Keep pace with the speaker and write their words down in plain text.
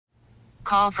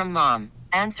Call from mom.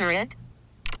 Answer it.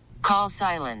 Call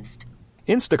silenced.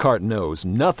 Instacart knows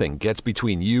nothing gets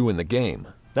between you and the game.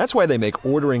 That's why they make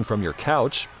ordering from your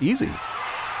couch easy.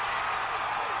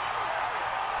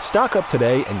 Stock up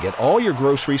today and get all your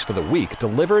groceries for the week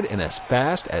delivered in as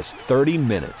fast as 30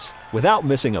 minutes without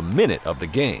missing a minute of the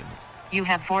game. You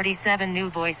have 47 new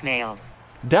voicemails.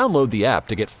 Download the app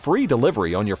to get free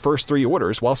delivery on your first 3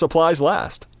 orders while supplies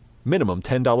last. Minimum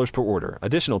 $10 per order.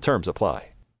 Additional terms apply.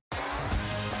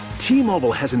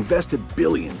 T-Mobile has invested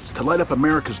billions to light up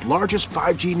America's largest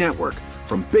 5G network,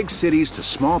 from big cities to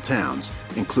small towns,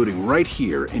 including right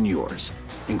here in yours.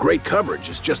 And great coverage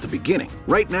is just the beginning.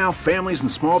 Right now, families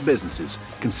and small businesses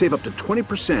can save up to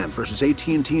 20% versus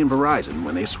AT&T and Verizon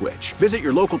when they switch. Visit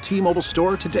your local T-Mobile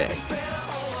store today.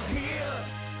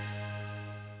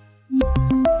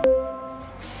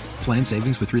 Plan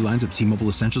savings with 3 lines of T-Mobile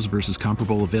Essentials versus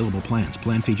comparable available plans.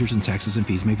 Plan features and taxes and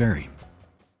fees may vary.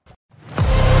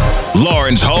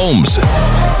 Lawrence Holmes,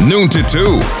 noon to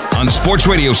 2 on Sports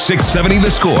Radio 670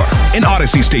 The Score and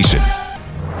Odyssey Station.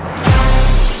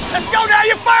 Let's go now.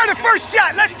 You fired the first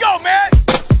shot. Let's go, man.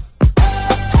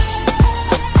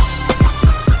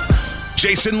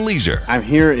 Jason Leisure. I'm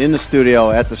here in the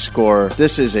studio at The Score.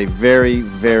 This is a very,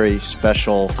 very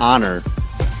special honor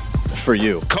for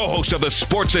you. Co-host of the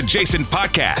Sports Adjacent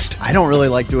podcast. I don't really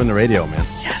like doing the radio, man.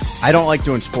 Yes. I don't like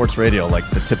doing sports radio like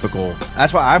the typical.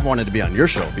 That's why I've wanted to be on your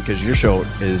show, because your show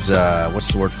is,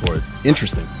 what's the word for it?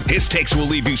 Interesting. His takes will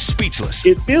leave you speechless.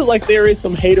 It feels like there is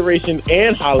some hateration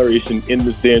and holleration in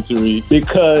this dancery,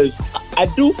 because I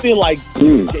do feel like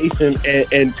Jason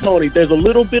and Tony, there's a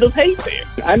little bit of hate there.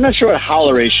 I'm not sure what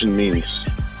holleration means.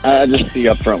 I'll just be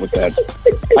upfront with that.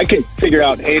 I can figure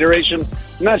out hateration.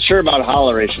 I'm not sure about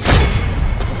holleration.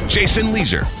 Jason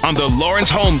Leisure on the Lawrence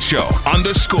Holmes Show on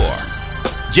The Score.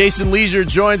 Jason Leisure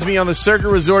joins me on the Circa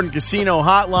Resort and Casino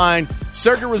hotline.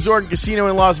 Circa Resort and Casino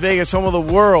in Las Vegas, home of the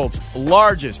world's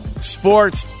largest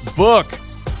sports book.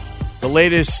 The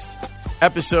latest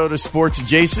episode of Sports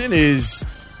Adjacent is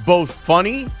both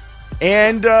funny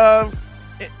and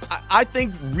I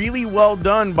think really well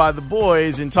done by the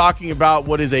boys in talking about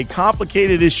what is a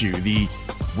complicated issue. The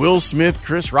Will Smith,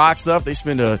 Chris Rock stuff. They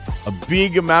spend a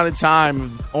big amount of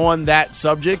time on that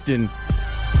subject, and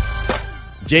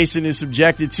Jason is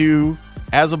subjected to,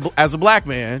 as a black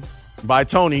man, by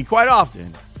Tony quite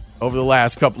often over the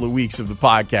last couple of weeks of the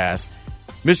podcast.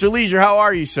 Mr. Leisure, how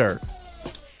are you, sir?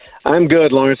 I'm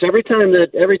good, Lawrence. Every time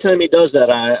he does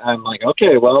that, I'm like,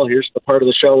 okay, well, here's the part of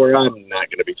the show where I'm not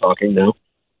going to be talking now.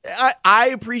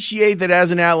 I appreciate that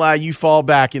as an ally, you fall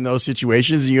back in those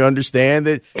situations and you understand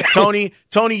that Tony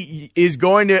is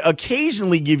going to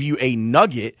occasionally give you a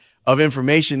nugget of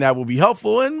information that will be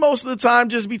helpful, and most of the time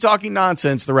just be talking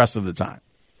nonsense the rest of the time.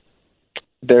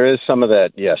 There is some of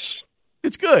that, yes.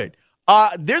 It's good.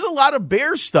 There's a lot of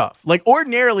Bears stuff. Like,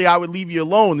 ordinarily, I would leave you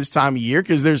alone this time of year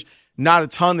because there's not a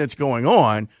ton that's going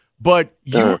on. But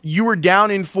you were down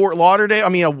in Fort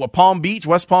Lauderdale, Palm Beach,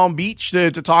 West Palm Beach,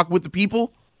 to talk with the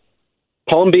people?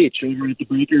 Palm Beach, over at the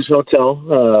Breakers Hotel,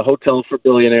 hotel for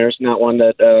billionaires, not one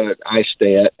that I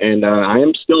stay at. And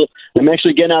I'm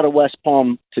actually getting out of West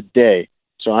Palm today.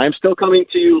 So I'm still coming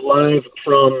to you live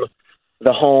from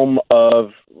the home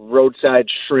of roadside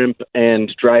shrimp and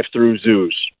drive-through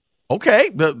zoos. Okay,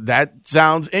 that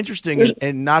sounds interesting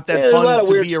and not that fun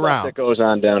to be around. That goes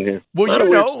on down here. Well, a lot of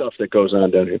weird stuff that goes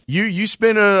on down here. You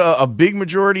spent a big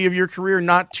majority of your career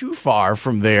not too far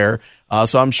from there,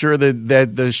 so I'm sure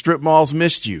that the strip malls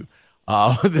missed you.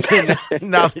 Now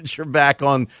that you're back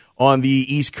on the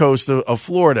East Coast of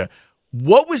Florida,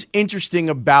 what was interesting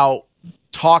about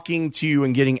talking to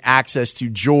and getting access to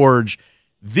George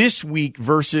this week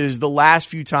versus the last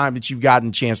few times that you've gotten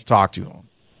a chance to talk to him?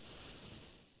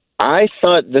 I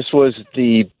thought this was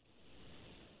the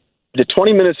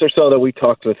 20 minutes or so that we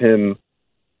talked with him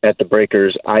at the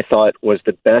Breakers, I thought was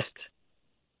the best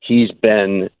he's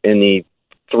been in the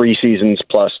 3 seasons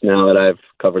plus now that I've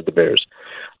covered the Bears.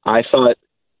 I thought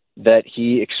that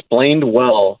he explained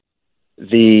well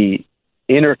the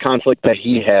inner conflict that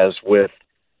he has with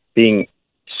being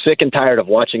sick and tired of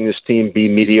watching this team be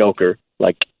mediocre,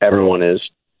 like everyone is,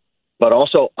 but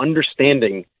also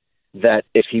understanding that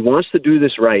if he wants to do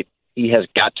this right, he has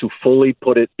got to fully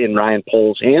put it in Ryan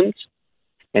Poles' hands,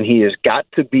 and he has got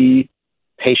to be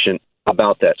patient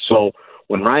about that. So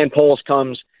when Ryan Poles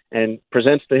comes and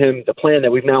presents to him the plan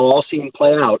that we've now all seen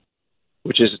play out,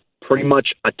 which is pretty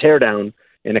much a teardown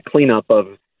and a cleanup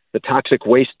of the toxic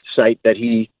waste site that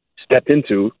he stepped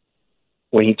into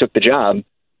when he took the job,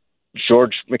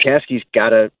 George McCaskey's got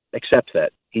to accept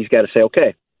that. He's got to say,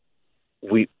 okay,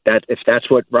 if that's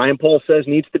what Ryan Poles says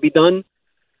needs to be done,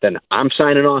 then I'm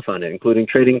signing off on it, including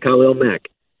trading Khalil Mack.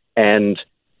 And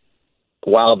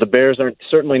while the Bears aren't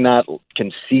certainly not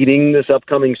conceding this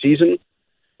upcoming season,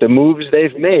 the moves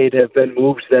they've made have been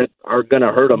moves that are going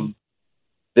to hurt them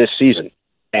this season.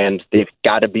 And they've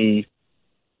got to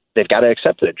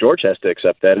accept it. George has to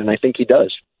accept that, and I think he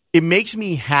does. It makes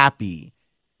me happy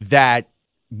that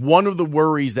one of the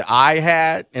worries that I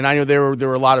had, and I know there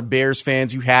were a lot of Bears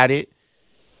fans who had it,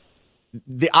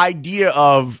 the idea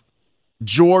of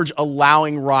George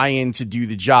allowing Ryan to do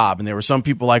the job. And there were some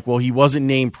people like, well, he wasn't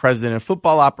named president of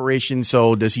football operations,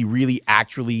 so does he really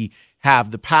actually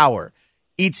have the power?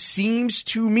 It seems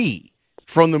to me,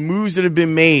 from the moves that have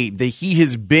been made, that he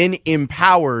has been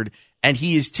empowered, and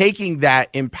he is taking that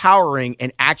empowering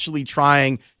and actually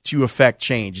trying to affect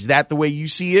change. Is that the way you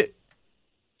see it?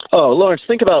 Oh, Lawrence,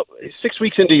 think about 6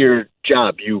 weeks into your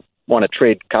job, you want to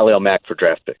trade Khalil Mack for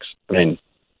draft picks. I mean,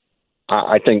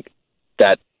 I think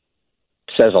that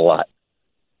says a lot.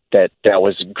 That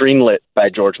was greenlit by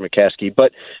George McCaskey.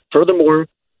 But furthermore,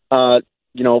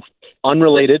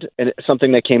 unrelated, and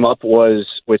something that came up was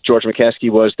with George McCaskey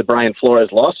was the Brian Flores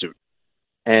lawsuit,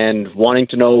 and wanting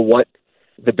to know what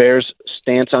the Bears'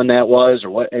 stance on that was,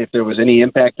 or what if there was any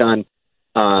impact on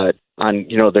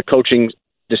the coaching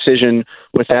decision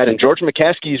with that. And George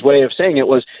McCaskey's way of saying it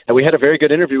was that we had a very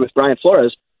good interview with Brian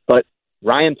Flores, but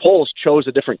Ryan Poles chose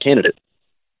a different candidate.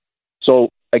 So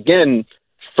again,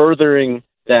 furthering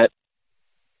that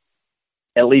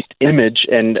at least image,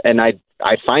 and I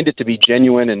find it to be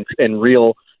genuine and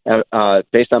real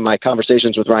based on my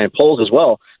conversations with Ryan Poles as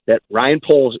well, that Ryan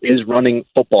Poles is running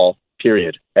football,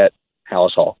 period, at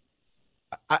Halas Hall.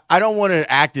 I don't want to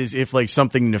act as if like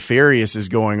something nefarious is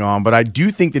going on, but I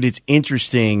do think that it's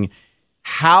interesting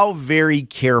how very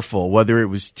careful, whether it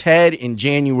was Ted in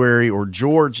January or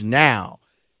George now,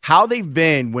 how they've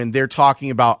been when they're talking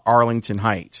about Arlington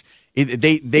Heights.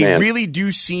 They really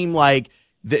do seem like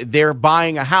they're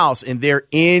buying a house, and they're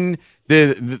in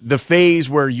the phase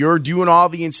where you're doing all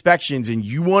the inspections and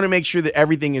you want to make sure that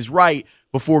everything is right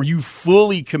before you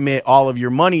fully commit all of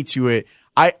your money to it.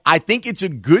 I think it's a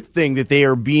good thing that they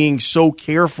are being so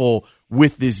careful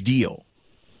with this deal.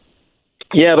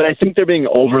 Yeah, but I think they're being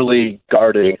overly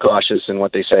guarded and cautious in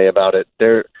what they say about it.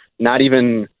 They're not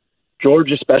even,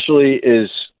 George especially is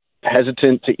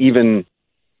hesitant to even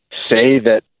say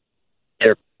that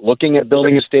they're looking at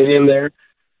building a stadium there.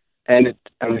 And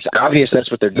it's obvious that's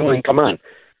what they're doing. Come on.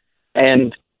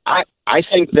 And I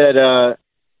think that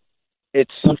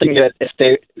it's something that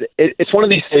it's one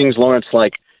of these things, Lawrence,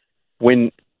 like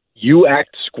when you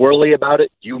act squirrely about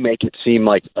it, you make it seem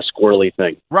like a squirrely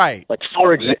thing. Right. Like,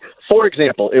 for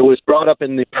example, it was brought up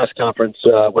in the press conference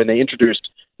when they introduced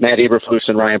Matt Eberflus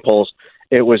and Ryan Poles.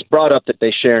 It was brought up that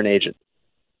they share an agent.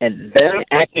 And them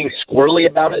acting squirrely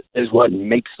about it is what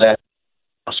makes that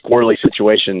a squirrely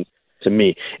situation to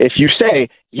me. If you say,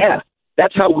 yeah,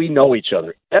 that's how we know each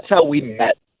other, that's how we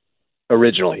met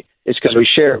originally, it's because we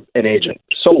share an agent.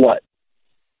 So what?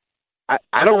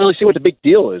 I don't really see what the big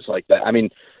deal is like that. I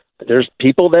mean, there's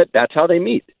people that's how they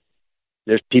meet.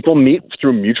 There's people meet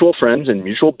through mutual friends and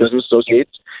mutual business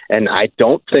associates, and I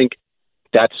don't think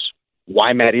that's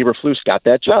why Matt Eberflus got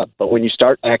that job. But when you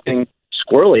start acting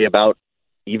squirrely about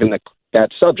even that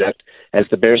subject, as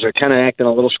the Bears are kind of acting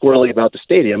a little squirrely about the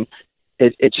stadium,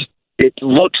 it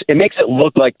makes it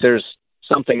look like there's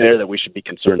something there that we should be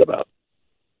concerned about.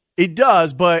 It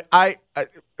does, but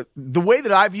the way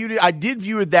that I viewed it, I did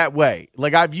view it that way.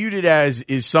 Like, I viewed it as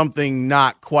is something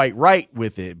not quite right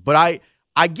with it, but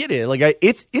I get it. Like,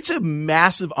 it's a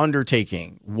massive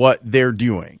undertaking what they're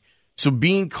doing. So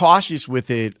being cautious with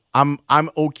it, I'm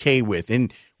okay with.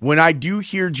 And when I do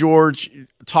hear George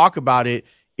talk about it,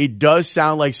 it does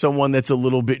sound like someone that's a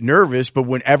little bit nervous. But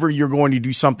whenever you're going to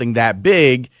do something that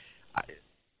big,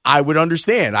 I would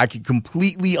understand. I could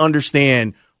completely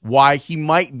understand why he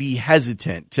might be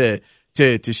hesitant to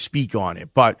speak on it.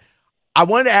 But I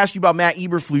wanted to ask you about Matt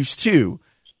Eberflus too.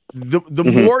 The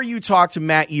more you talk to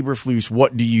Matt Eberflus,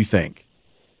 what do you think?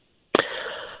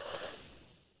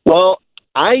 Well,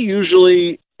 I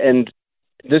usually, and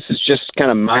this is just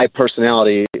kind of my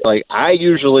personality, like I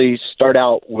usually start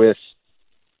out with,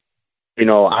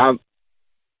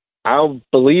 I'll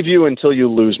believe you until you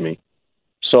lose me.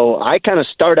 So I kind of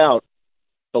start out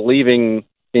believing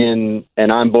in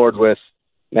and on board with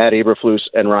Matt Eberflus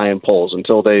and Ryan Poles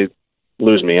until they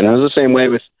lose me. And I was the same way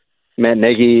with Matt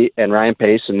Nagy and Ryan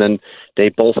Pace, and then they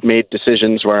both made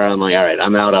decisions where I'm like, all right,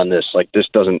 I'm out on this. Like, this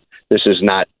is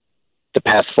not the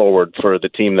path forward for the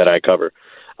team that I cover.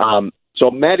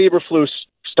 So Matt Eberflus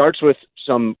starts with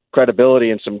some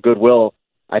credibility and some goodwill,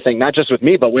 I think, not just with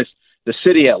me, but with the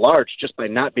city at large, just by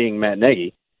not being Matt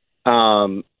Nagy.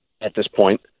 at this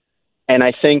point. And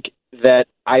I think that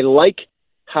I like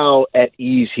how at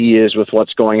ease he is with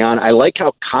what's going on. I like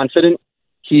how confident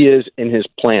he is in his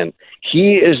plan.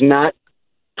 He is not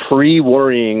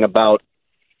pre-worrying about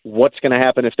what's going to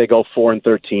happen if they go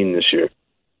 4-13 this year.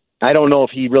 I don't know if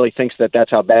he really thinks that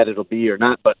that's how bad it'll be or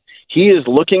not, but he is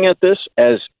looking at this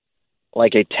as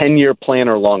like a 10-year plan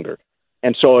or longer.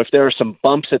 And so if there are some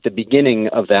bumps at the beginning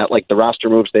of that, like the roster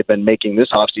moves they've been making this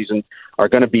offseason are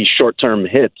going to be short-term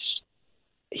hits,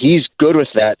 he's good with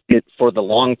that for the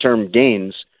long-term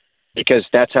gains because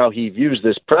that's how he views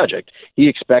this project. He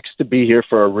expects to be here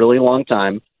for a really long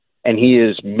time, and he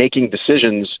is making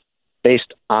decisions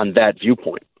based on that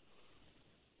viewpoint.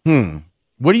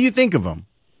 What do you think of him?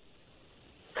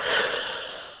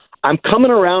 I'm coming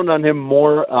around on him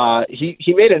more. He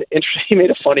made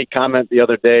a funny comment the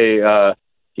other day.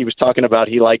 He was talking about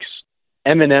he likes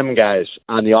M&M guys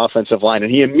on the offensive line,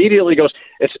 and he immediately goes,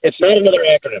 "It's not another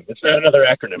acronym. It's not another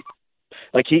acronym."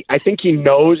 Like I think he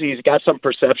knows he's got some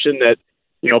perception that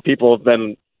people have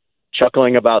been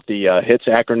chuckling about the HITS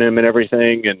acronym and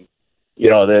everything, and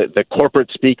the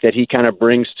corporate speak that he kind of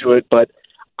brings to it. But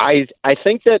I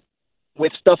think that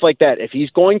with stuff like that, if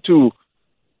he's going to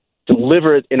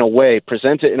deliver it in a way,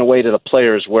 present it in a way to the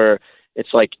players where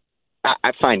it's like,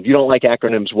 I find you don't like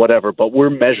acronyms, whatever, but we're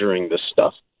measuring this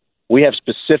stuff. We have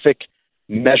specific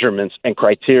measurements and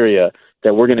criteria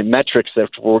metrics that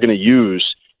we're going to use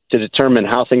to determine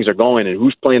how things are going and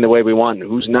who's playing the way we want and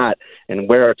who's not and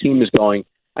where our team is going.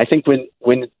 I think when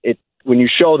you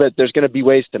show that there's going to be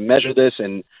ways to measure this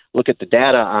and look at the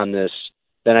data on this,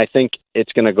 then I think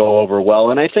it's going to go over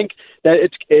well. And I think that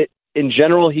in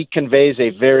general, he conveys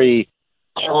a very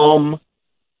calm,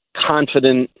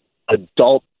 confident,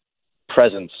 adult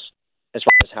presence as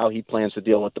far as how he plans to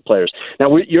deal with the players.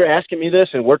 Now, you're asking me this,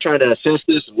 and we're trying to assess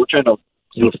this, and we're trying to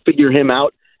figure him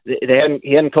out. He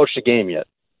hadn't coached a game yet.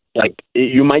 Like,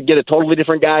 you might get a totally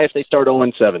different guy if they start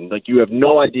 0-7. Like, you have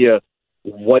no idea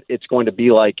what it's going to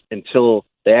be like until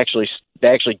they actually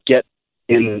get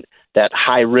in that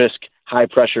high-risk,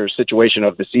 high-pressure situation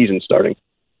of the season starting.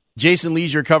 Jason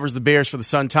Leisure covers the Bears for the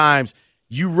Sun-Times.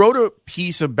 You wrote a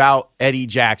piece about Eddie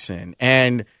Jackson,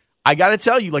 and I got to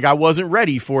tell you, I wasn't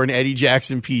ready for an Eddie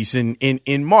Jackson piece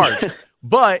in March,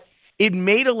 but it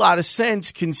made a lot of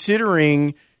sense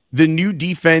considering the new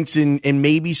defense and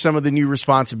maybe some of the new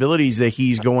responsibilities that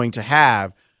he's going to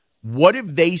have. What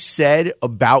have they said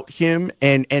about him,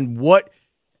 and what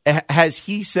has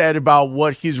he said about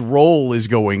what his role is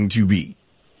going to be?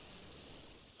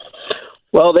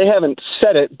 Well, they haven't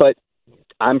said it, but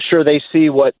I'm sure they see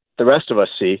what the rest of us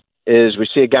see, is we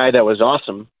see a guy that was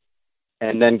awesome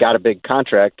and then got a big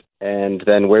contract, and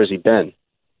then where's he been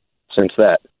since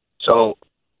that? So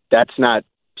that's not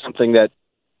something that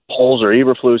Poles or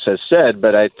Eberflus has said,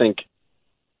 but I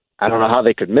don't know how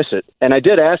they could miss it. And I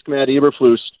did ask Matt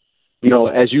Eberflus,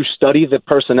 as you study the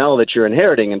personnel that you're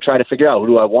inheriting and try to figure out who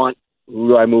do I want, who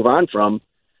do I move on from,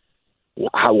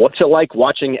 what's it like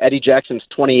watching Eddie Jackson's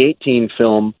 2018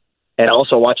 film and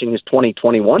also watching his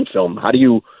 2021 film? How do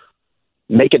you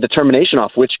make a determination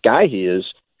off which guy he is?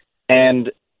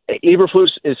 And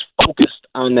Eberflus is focused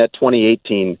on that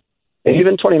 2018, and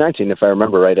even 2019, if I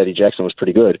remember right, Eddie Jackson was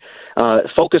pretty good.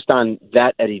 Focused on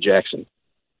that Eddie Jackson,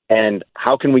 and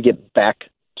how can we get back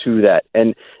to that?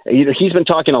 And he's been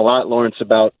talking a lot, Lawrence,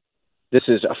 about this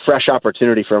is a fresh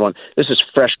opportunity for everyone. This is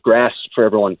fresh grass for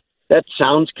everyone. That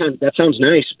sounds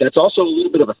nice. That's also a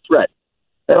little bit of a threat.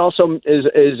 That also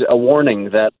is a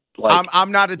warning that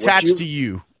I'm not attached to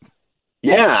you.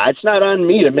 Yeah, it's not on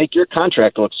me to make your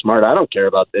contract look smart. I don't care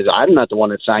about this. I'm not the one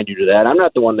that signed you to that. I'm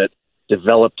not the one that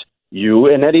developed you,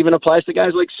 and that even applies to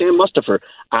guys like Sam Mustipher.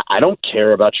 I don't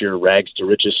care about your rags to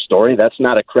riches story. That's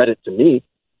not a credit to me.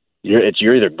 You're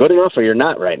either good enough or you're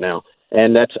not right now,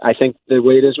 and that's I think the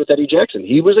way it is with Eddie Jackson.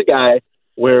 He was a guy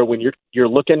where when you're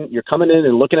coming in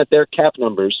and looking at their cap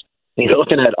numbers, and you're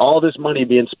looking at all this money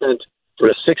being spent for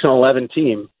a 6-11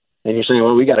 team, and you're saying,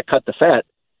 well, we got to cut the fat.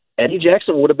 Eddie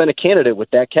Jackson would have been a candidate with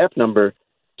that cap number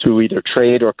to either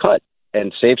trade or cut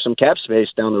and save some cap space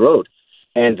down the road.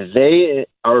 And they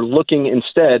are looking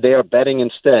instead, they are betting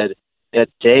instead that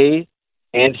they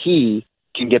and he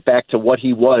can get back to what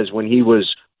he was when he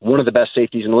was one of the best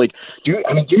safeties in the league. Do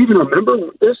you even remember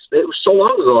this? It was so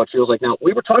long ago, it feels like now.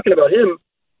 We were talking about him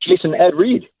chasing Ed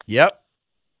Reed. Yep.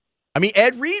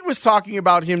 Ed Reed was talking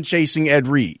about him chasing Ed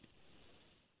Reed.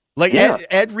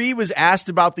 Ed Reed was asked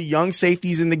about the young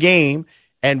safeties in the game,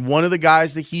 and one of the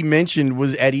guys that he mentioned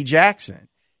was Eddie Jackson.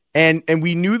 And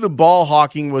we knew the ball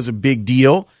hawking was a big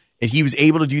deal, and he was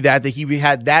able to do that he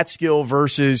had that skill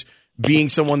versus being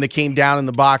someone that came down in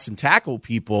the box and tackled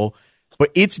people.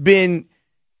 But it's been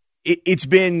it's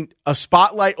been a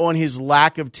spotlight on his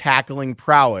lack of tackling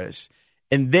prowess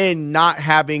and then not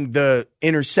having the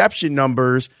interception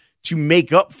numbers to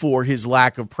make up for his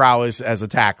lack of prowess as a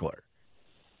tackler.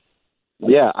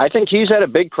 Yeah, I think he's at a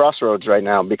big crossroads right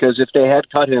now because if they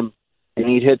had cut him and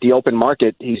he'd hit the open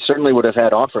market, he certainly would have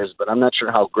had offers, but I'm not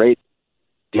sure how great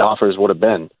the offers would have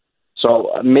been.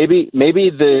 So maybe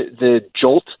the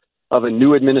jolt of a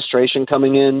new administration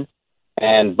coming in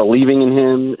and believing in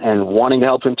him and wanting to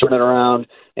help him turn it around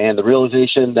and the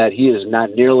realization that he is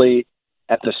not nearly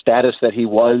at the status that he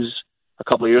was a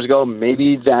couple of years ago,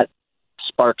 maybe that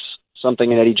sparks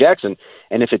something in Eddie Jackson.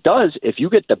 And if it does, if you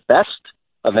get the best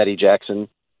of Eddie Jackson,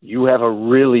 you have a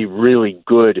really, really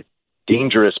good,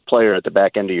 dangerous player at the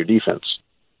back end of your defense.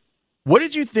 What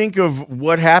did you think of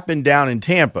what happened down in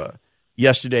Tampa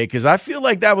yesterday? Because I feel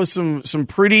like that was some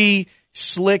pretty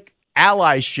slick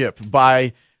allyship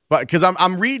because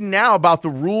I'm reading now about the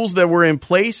rules that were in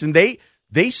place, and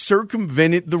they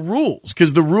circumvented the rules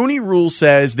because the Rooney Rule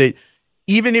says that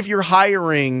even if you're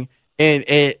hiring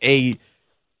a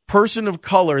person of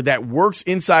color that works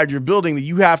inside your building, that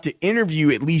you have to interview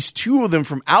at least two of them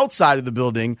from outside of the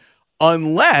building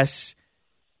unless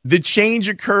the change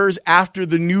occurs after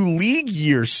the new league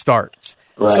year starts.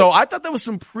 Right. So I thought that was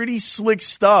some pretty slick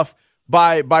stuff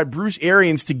by Bruce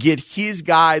Arians to get his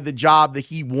guy the job that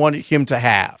he wanted him to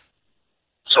have.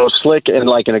 So slick in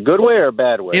a good way or a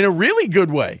bad way? In a really good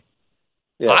way.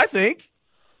 Yeah. I think.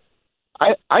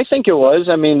 I think it was.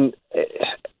 I mean,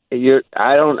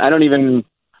 I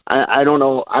don't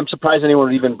know. I'm surprised anyone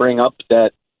would even bring up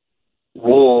that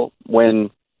rule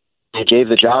when they gave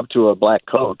the job to a black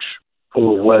coach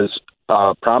who was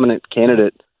a prominent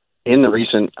candidate in the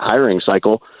recent hiring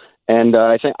cycle. And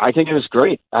I think it was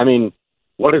great. I mean,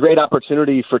 what a great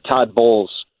opportunity for Todd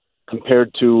Bowles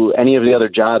compared to any of the other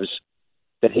jobs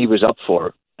that he was up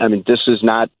for. I mean, this is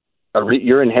not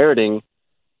you're inheriting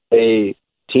a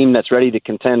team that's ready to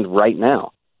contend right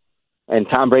now. And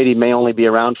Tom Brady may only be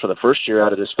around for the first year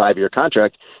out of this 5-year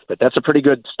contract, but that's a pretty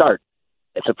good start.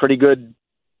 It's a pretty good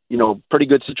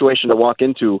situation to walk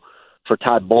into for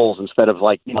Todd Bowles instead of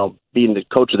being the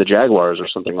coach of the Jaguars or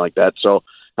something like that. So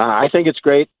I think it's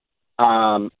great.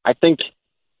 I think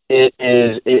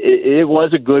it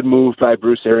was a good move by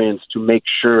Bruce Arians to make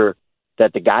sure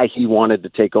that the guy he wanted to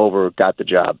take over got the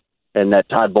job and that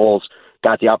Todd Bowles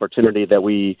got the opportunity that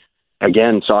we,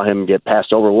 again, saw him get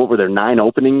passed over. What were there, 9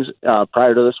 openings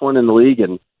prior to this one in the league?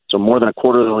 And so more than a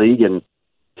quarter of the league. And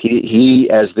he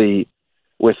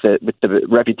with the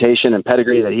reputation and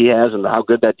pedigree that he has and how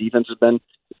good that defense has been,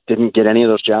 didn't get any of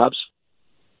those jobs.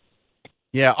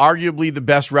 Yeah, arguably the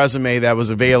best resume that was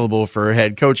available for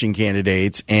head coaching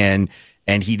candidates, and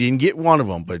he didn't get one of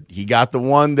them, but he got the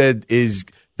one that is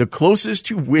the closest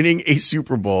to winning a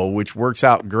Super Bowl, which works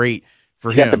out great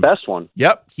for him. Got the best one.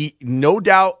 Yep, no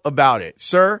doubt about it.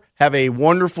 Sir, have a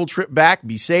wonderful trip back.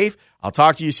 Be safe. I'll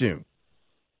talk to you soon.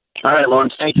 All right,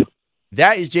 Lawrence. Thank you.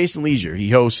 That is Jason Leisure. He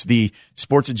hosts the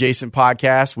Sports Adjacent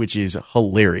podcast, which is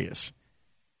hilarious.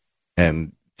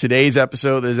 And today's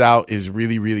episode that is out is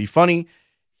really, really funny.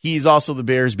 He's also the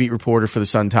Bears beat reporter for the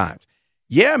Sun-Times.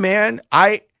 Yeah, man.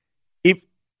 I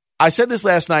said this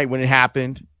last night when it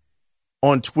happened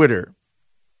on Twitter.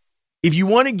 If you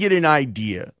want to get an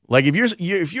idea, like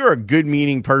if you're a good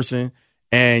meaning person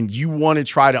and you want to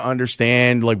try to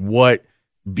understand like what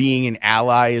being an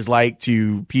ally is like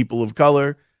to people of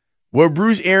color, what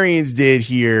Bruce Arians did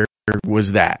here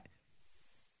was that.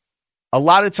 A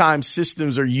lot of times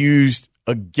systems are used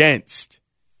against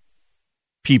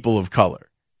people of color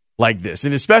like this.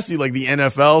 And especially like the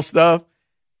NFL stuff,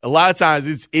 a lot of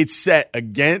times it's set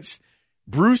against.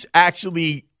 Bruce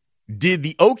actually did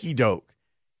the okie doke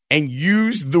and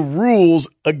used the rules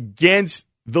against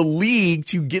the league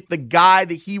to get the guy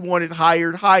that he wanted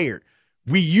hired.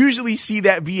 We usually see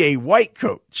that be a white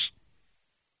coach.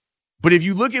 But if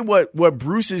you look at what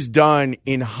Bruce has done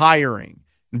in hiring,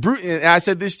 Bruce, and I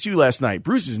said this too last night,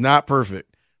 Bruce is not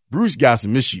perfect. Bruce got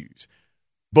some issues.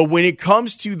 But when it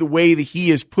comes to the way that he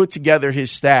has put together his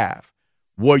staff,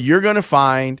 what you're going to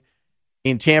find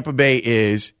in Tampa Bay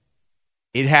is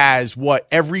it has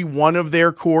every one of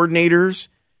their coordinators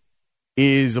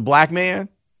is a black man,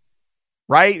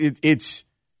 right?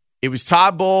 It was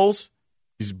Todd Bowles,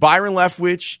 it was Byron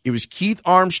Leftwich, it was Keith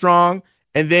Armstrong,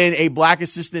 and then a black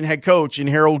assistant head coach in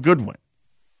Harold Goodwin.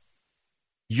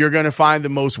 You're going to find the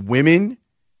most women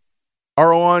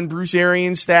are on Bruce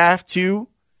Arians' staff too.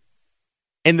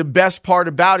 And the best part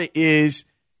about it is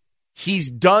he's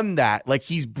done that. Like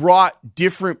he's brought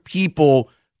different people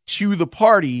to the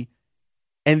party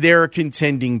and they're a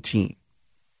contending team.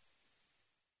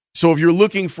 So if you're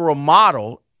looking for a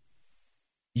model,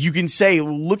 you can say,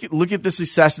 look at the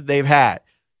success that they've had.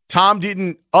 Tom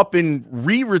didn't up and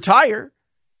retire.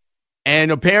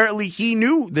 And apparently he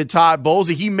knew that Todd Bowles,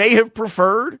 he may have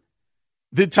preferred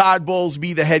that Todd Bowles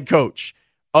be the head coach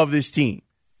of this team.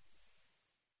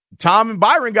 Tom and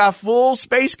Byron got full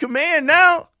space command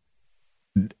now.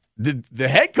 The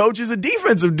head coach is a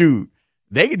defensive dude.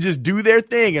 They can just do their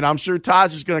thing, and I'm sure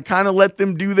Todd's just going to kind of let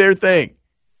them do their thing.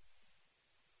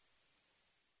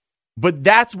 But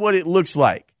that's what it looks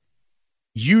like.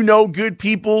 You know, good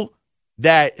people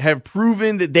that have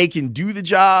proven that they can do the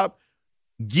job,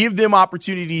 give them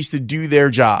opportunities to do their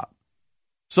job.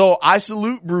 So I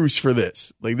salute Bruce for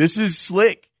this. Like, this is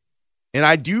slick, and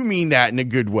I do mean that in a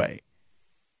good way.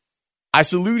 I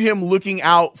salute him looking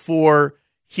out for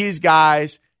his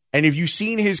guys. And if you've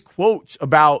seen his quotes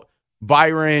about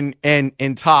Byron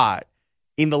and Todd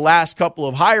in the last couple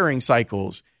of hiring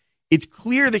cycles, it's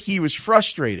clear that he was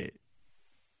frustrated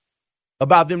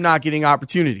about them not getting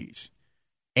opportunities.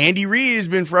 Andy Reid has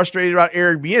been frustrated about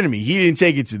Eric Bieniemy. He didn't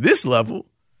take it to this level.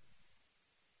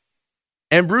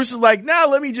 And Bruce is like, now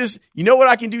let me just, you know what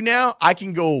I can do now? I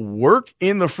can go work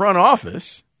in the front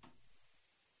office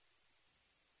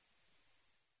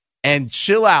and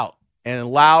chill out and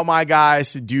allow my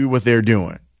guys to do what they're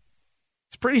doing.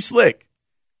 It's pretty slick.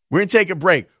 We're going to take a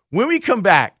break. When we come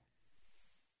back,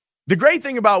 the great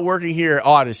thing about working here at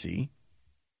Odyssey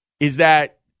is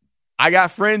that I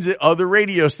got friends at other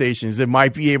radio stations that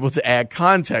might be able to add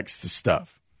context to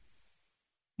stuff.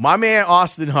 My man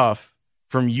Austin Huff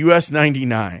from US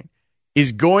 99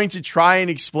 is going to try and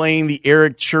explain the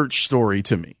Eric Church story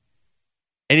to me.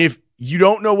 And if you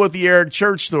don't know what the Eric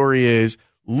Church story is,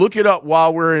 look it up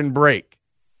while we're in break.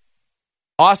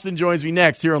 Austin joins me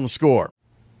next here on The Score.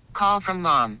 Call from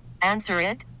mom. Answer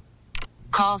it.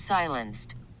 Call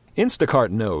silenced. Instacart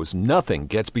knows nothing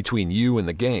gets between you and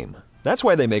the game. That's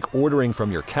why they make ordering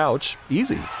from your couch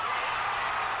easy.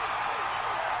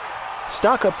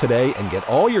 Stock up today and get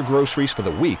all your groceries for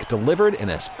the week delivered in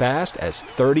as fast as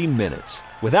 30 minutes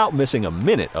without missing a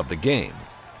minute of the game.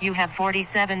 You have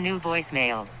 47 new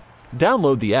voicemails.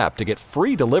 Download the app to get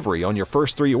free delivery on your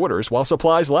first 3 orders while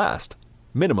supplies last.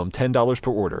 Minimum $10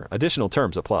 per order. Additional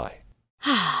terms apply.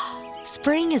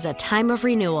 Spring is a time of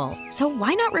renewal, so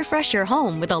why not refresh your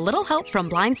home with a little help from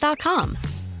Blinds.com?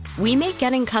 We make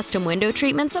getting custom window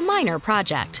treatments a minor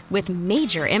project with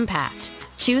major impact.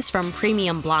 Choose from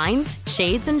premium blinds,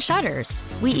 shades, and shutters.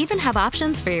 We even have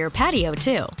options for your patio,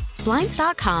 too.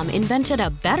 Blinds.com invented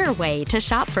a better way to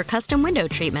shop for custom window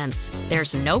treatments.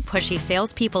 There's no pushy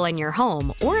salespeople in your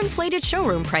home or inflated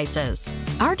showroom prices.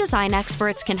 Our design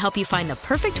experts can help you find the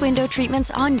perfect window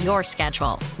treatments on your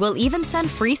schedule. We'll even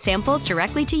send free samples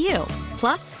directly to you.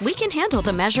 Plus, we can handle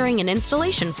the measuring and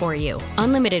installation for you.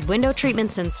 Unlimited window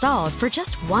treatments installed for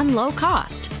just one low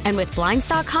cost. And with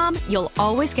Blinds.com, you'll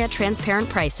always get transparent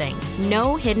pricing.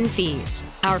 No hidden fees.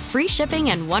 Our free shipping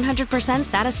and 100%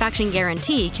 satisfaction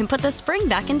guarantee can put the spring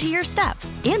back into your step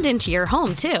and into your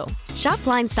home, too. Shop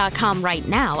Blinds.com right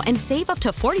now and save up to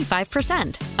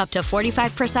 45%. Up to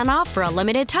 45% off for a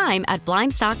limited time at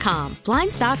Blinds.com.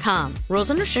 Blinds.com. Rules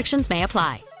and restrictions may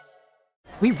apply.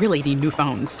 We really need new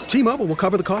phones. T-Mobile will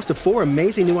cover the cost of 4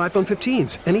 amazing new iPhone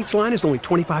 15s, and each line is only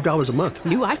 $25 a month.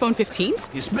 New iPhone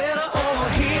 15s? It's better over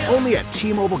here. Only at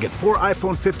T-Mobile, get 4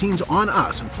 iPhone 15s on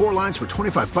us and 4 lines for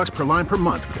 $25 per line per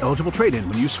month with eligible trade-in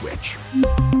when you switch.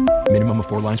 Minimum of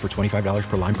 4 lines for $25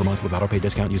 per line per month with autopay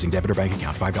discount using debit or bank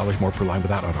account. $5 more per line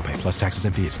without autopay, plus taxes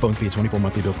and fees. Phone fee at 24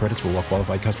 monthly bill credits for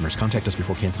well-qualified customers. Contact us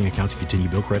before canceling account to continue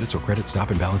bill credits or credit stop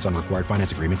and balance on required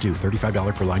finance agreement due.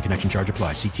 $35 per line connection charge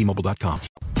applies. See T-Mobile.com.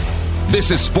 This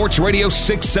is Sports Radio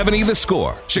 670 The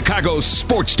Score, Chicago's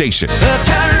sports station.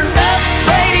 Turned up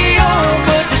radio,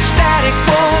 but the static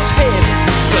was heavy.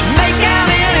 Could make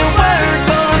out any words,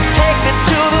 but take it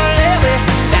to the levee.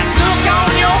 That look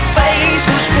on your face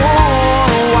was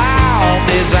full of wild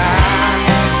desire.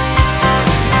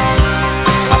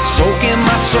 I soak in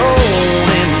my soul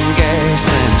in gas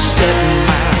and setting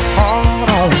my heart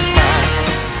on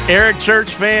fire. Eric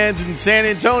Church fans in San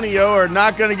Antonio are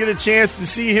not going to get a chance to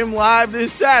see him live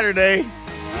this Saturday.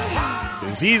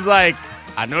 Because he's like,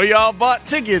 I know y'all bought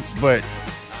tickets, but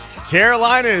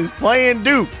Carolina is playing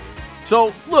Duke.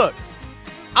 So, look,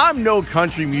 I'm no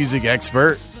country music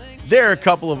expert. There are a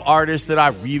couple of artists that I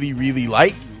really, really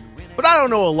like, but I don't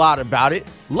know a lot about it.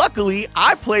 Luckily,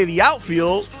 I play the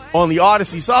outfield on the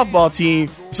Odyssey softball team,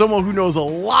 someone who knows a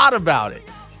lot about it.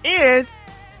 And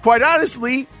quite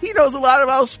honestly, he knows a lot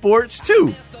about sports,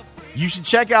 too. You should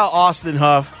check out Austin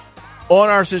Huff on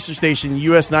our sister station,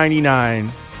 US 99,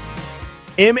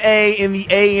 MA in the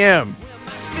AM,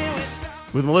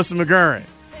 with Melissa McGurran.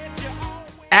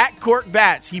 At Cork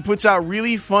Bats. He puts out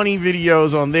really funny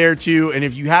videos on there too. And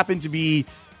if you happen to be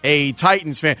a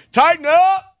Titans fan, tighten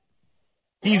up.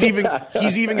 He's even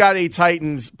got a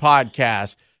Titans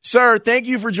podcast. Sir, thank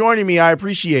you for joining me. I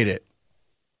appreciate it.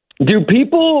 Do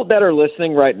people that are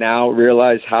listening right now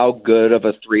realize how good of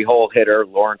a 3-hole hitter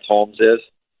Lawrence Holmes is?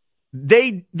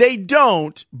 They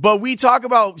don't, but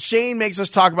Shane makes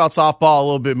us talk about softball a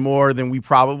little bit more than we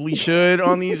probably should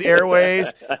on these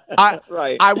airways.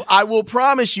 Right. I will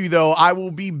promise you, though, I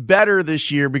will be better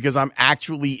this year because I'm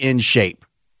actually in shape.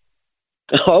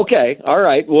 Okay. All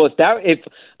right. Well,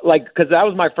 because that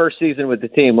was my first season with the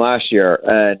team last year,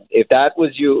 and if that was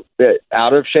you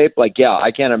out of shape, I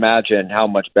can't imagine how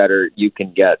much better you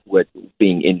can get with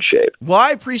being in shape. Well, I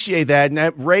appreciate that,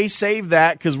 and Ray, save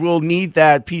that because we'll need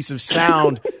that piece of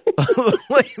sound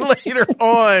later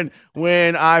on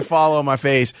when I fall on my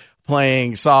face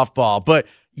playing softball. But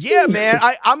yeah, man,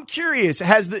 I'm curious.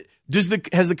 Has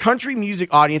the country music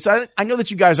audience? I know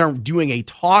that you guys aren't doing a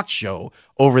talk show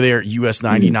over there at US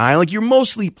 99. Like, you're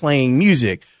mostly playing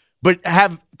music, but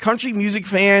have country music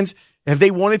fans, have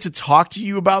they wanted to talk to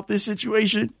you about this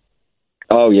situation?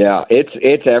 Oh yeah,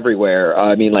 it's everywhere.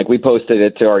 I mean, we posted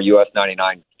it to our US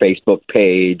 99 Facebook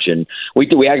page, and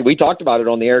we talked about it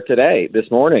on the air this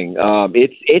morning.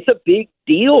 It's a big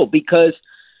deal because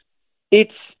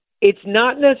it's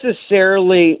not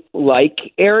necessarily like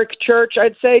Eric Church,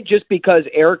 I'd say, just because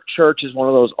Eric Church is one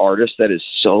of those artists that is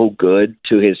so good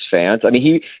to his fans. I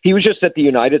mean, he was just at the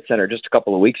United Center just a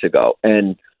couple of weeks ago,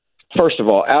 and first of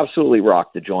all, absolutely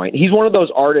rocked the joint. He's one of those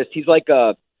artists. He's like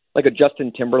a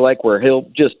Justin Timberlake, where he'll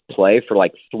just play for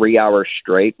 3 hours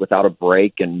straight without a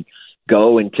break and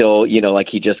go until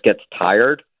he just gets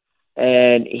tired.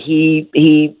 And he's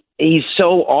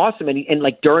so awesome, and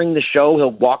during the show,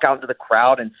 he'll walk out into the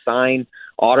crowd and sign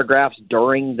autographs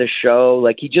during the show.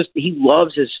 He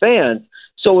loves his fans.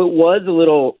 So it was a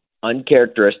little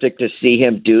uncharacteristic to see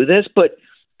him do this, but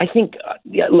I think,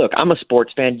 look, I'm a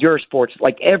sports fan. You're a sports,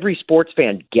 every sports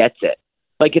fan gets it.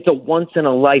 It's a once in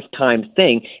a lifetime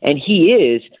thing, and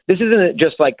this isn't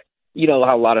just how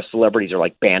a lot of celebrities are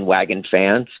bandwagon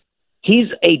fans. He's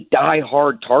a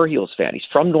diehard Tar Heels fan. He's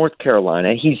from North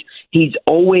Carolina. He's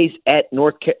always at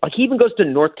he even goes to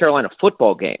North Carolina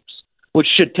football games, which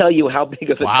should tell you how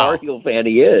big of a Tar Heel fan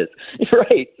he is.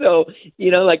 Right. So,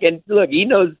 and look, he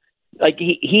knows,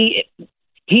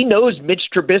 he knows Mitch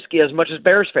Trubisky as much as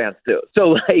Bears fans do.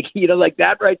 So,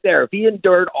 that right there, if he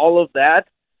endured all of that,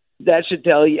 that should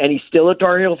tell you, and he's still a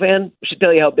Tar Heel fan, should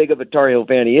tell you how big of a Tar Heel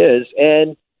fan he is.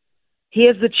 And he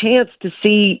has the chance to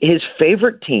see his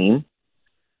favorite team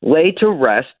lay to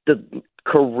rest the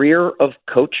career of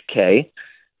Coach K,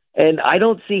 and I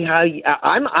don't see how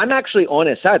I'm actually on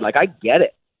his side. I get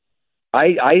it.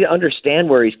 I understand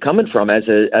where he's coming from as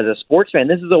a sports fan.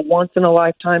 This is a once in a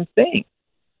lifetime thing.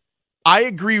 I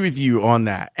agree with you on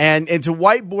that. And to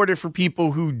whiteboard it for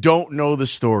people who don't know the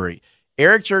story,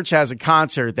 Eric Church has a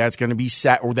concert that's going to be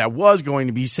that was going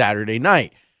to be Saturday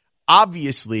night.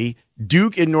 Obviously,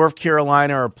 Duke and North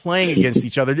Carolina are playing against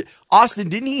each other. Austin,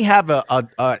 didn't he have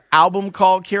a album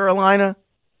called Carolina?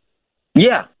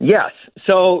 Yeah, yes.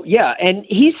 So, yeah, and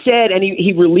he said, and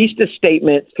he released a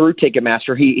statement through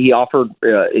Ticketmaster. He offered,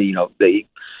 they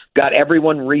got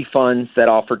everyone refunds that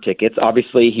offer tickets.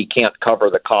 Obviously, he can't cover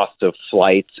the cost of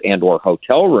flights and or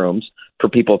hotel rooms for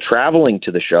people traveling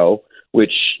to the show,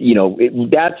 which,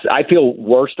 I feel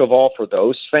worst of all for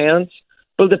those fans.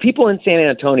 But the people in San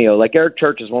Antonio, Eric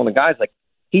Church is one of the guys,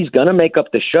 he's going to make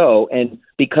up the show. And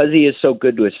because he is so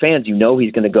good to his fans, he's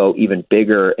going to go even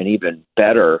bigger and even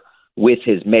better with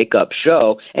his makeup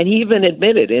show. And he even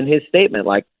admitted in his statement,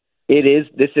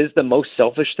 this is the most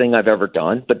selfish thing I've ever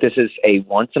done, but this is a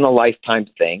once in a lifetime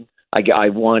thing. I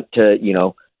want to,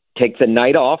 take the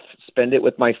night off, spend it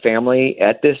with my family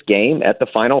at this game, at the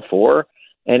Final Four,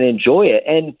 and enjoy it.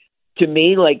 And to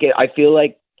me, I feel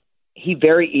like he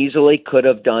very easily could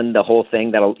have done the whole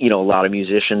thing that, a lot of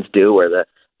musicians do, where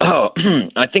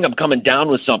I think I'm coming down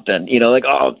with something,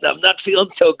 I'm not feeling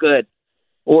so good.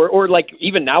 Or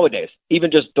even nowadays, even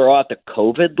just throw out the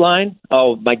COVID line.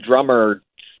 Oh, my drummer,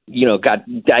 got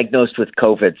diagnosed with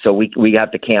COVID, so we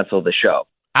have to cancel the show.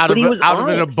 Out of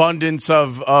an abundance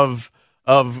of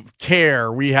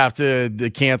care, we have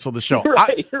to cancel the show.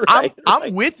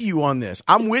 I'm with you on this.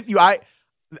 I'm with you.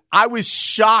 I was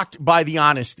shocked by the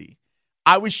honesty.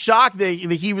 I was shocked that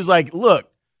he was like,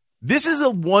 look, this is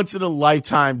a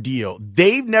once-in-a-lifetime deal.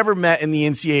 They've never met in the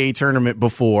NCAA tournament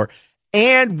before,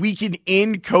 and we can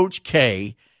end Coach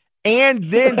K. And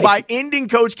then by ending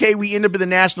Coach K, we end up in the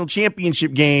national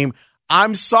championship game.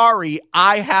 I'm sorry,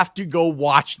 I have to go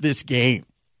watch this game.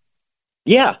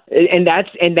 Yeah, and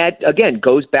that again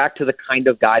goes back to the kind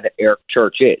of guy that Eric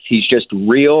Church is. He's just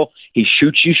real. He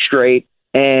shoots you straight,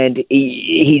 and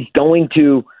he's going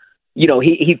to,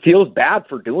 he feels bad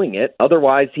for doing it.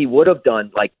 Otherwise, he would have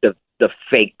done like the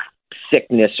fake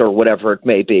sickness or whatever it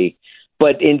may be.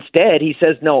 But instead, he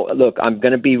says, no, look, I'm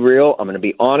going to be real. I'm going to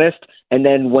be honest. And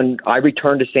then when I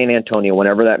return to San Antonio,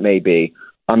 whenever that may be,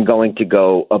 I'm going to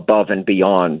go above and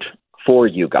beyond for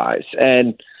you guys.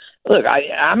 And look,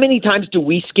 how many times do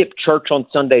we skip church on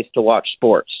Sundays to watch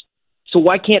sports? So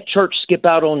why can't church skip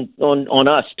out on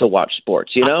us to watch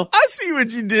sports, I see what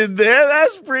you did there.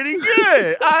 That's pretty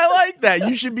good. I like that.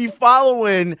 You should be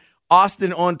following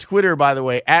Austin on Twitter, by the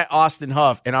way, at Austin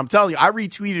Huff. And I'm telling you, I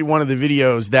retweeted one of the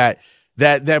videos that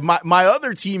my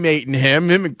other teammate and him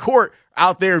and Court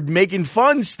out there making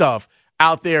fun stuff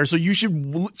out there. So you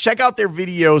should check out their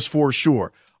videos for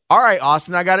sure. All right,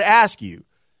 Austin, I got to ask you,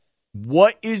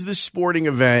 what is the sporting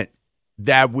event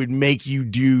that would make you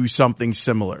do something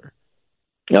similar?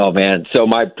 Oh, man. So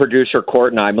my producer,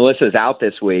 Court, and I, Melissa's out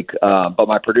this week, but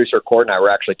my producer, Court, and I were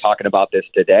actually talking about this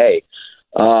today.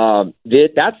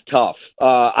 That's tough.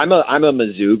 I'm a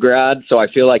Mizzou grad, so I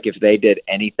feel like if they did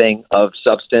anything of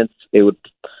substance, it would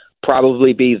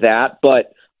probably be that.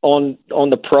 But on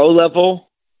the pro level,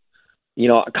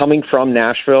 coming from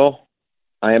Nashville,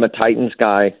 I am a Titans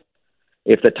guy.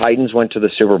 If the Titans went to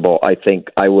the Super Bowl, I think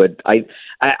I would.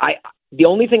 The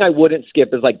only thing I wouldn't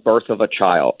skip is like birth of a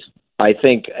child. I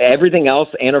think everything else,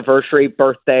 anniversary,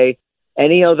 birthday,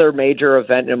 any other major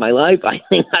event in my life, I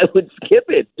think I would skip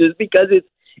it just because it's,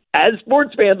 as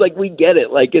sports fans, like we get it.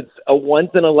 Like it's a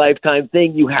once in a lifetime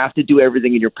thing. You have to do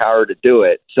everything in your power to do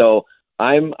it. So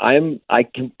I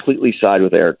completely side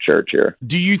with Eric Church here.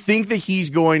 Do you think that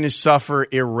he's going to suffer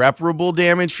irreparable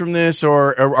damage from this,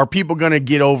 or are people going to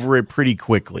get over it pretty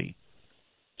quickly?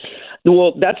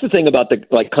 Well, that's the thing about the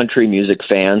country music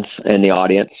fans and the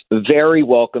audience. Very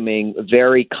welcoming,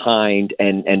 very kind,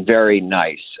 and very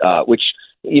nice. Which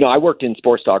I worked in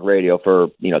sports talk radio for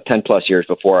 10+ years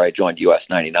before I joined US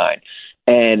 99,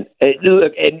 and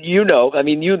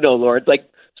Lawrence, like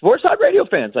sports talk radio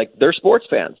fans, like they're sports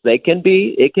fans. It can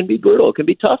be brutal. It can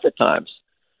be tough at times.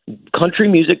 Country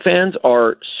music fans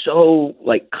are so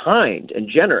kind and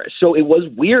generous. So it was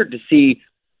weird to see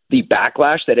the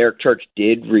backlash that Eric Church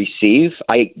did receive.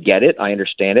 I get it. I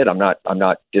understand it. I'm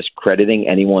not discrediting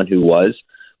anyone who was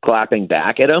clapping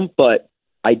back at him, but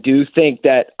I do think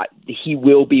that he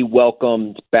will be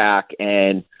welcomed back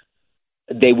and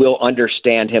they will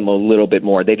understand him a little bit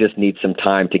more. They just need some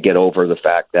time to get over the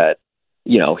fact that,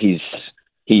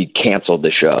 he canceled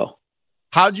the show.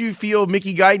 How'd you feel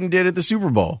Mickey Guyton did at the Super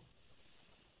Bowl?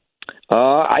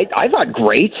 I thought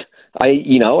great.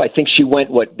 I think she went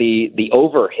the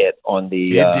over hit on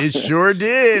the. It sure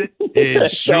did. It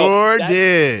sure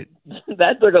did.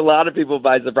 That took a lot of people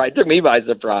by surprise. It took me by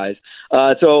surprise.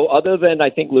 So other than I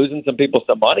think losing some people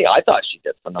some money, I thought she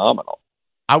did phenomenal.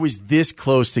 I was this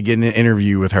close to getting an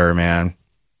interview with her, man.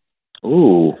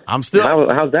 Ooh, I'm still.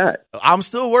 How's that? I'm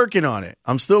still working on it.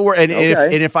 I'm still working.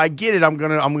 And if I get it, I'm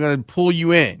gonna pull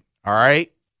you in. All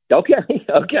right.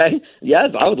 Okay. Yes,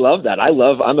 I would love that.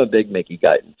 I'm a big Mickey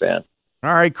Guyton fan.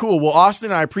 All right, cool. Well,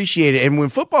 Austin, I appreciate it. And when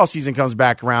football season comes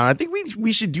back around, I think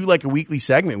we should do like a weekly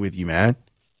segment with you, man.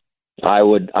 I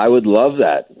would love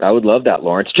that. I would love that,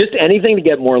 Lawrence. Just anything to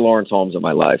get more Lawrence Holmes in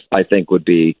my life, I think would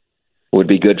be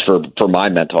good for my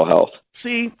mental health.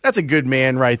 See, that's a good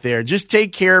man right there. Just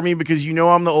take care of me because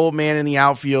I'm the old man in the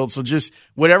outfield. So just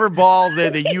whatever balls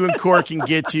that you and Court can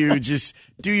get to, just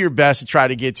do your best to try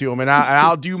to get to them. And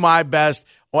I'll do my best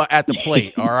at the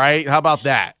plate. All right? How about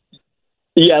that?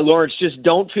 Yeah, Lawrence, just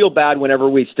don't feel bad whenever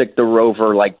we stick the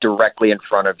rover directly in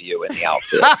front of you in the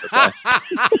outfield. Okay?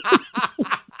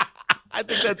 I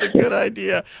think that's a good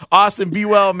idea. Austin, be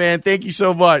well, man. Thank you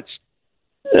so much.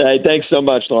 Hey, thanks so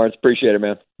much, Lawrence. Appreciate it,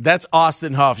 man. That's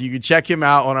Austin Huff. You can check him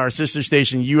out on our sister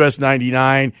station, US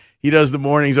 99. He does the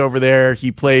mornings over there.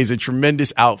 He plays a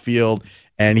tremendous outfield,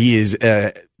 and he is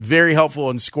very helpful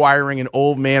in squiring an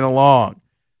old man along.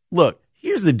 Look,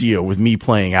 here's the deal with me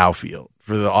playing outfield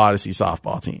for the Odyssey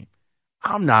softball team.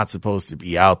 I'm not supposed to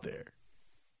be out there,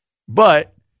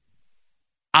 but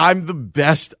I'm the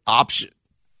best option,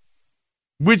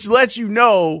 which lets you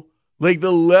know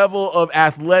the level of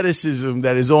athleticism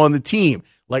that is on the team.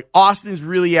 Like Austin's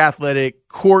really athletic,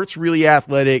 Court's really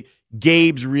athletic,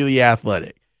 Gabe's really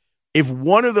athletic. If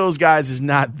one of those guys is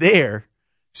not there,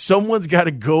 someone's got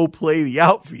to go play the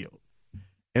outfield.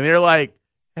 And they're like,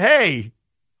 hey,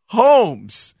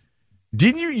 Holmes,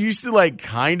 didn't you used to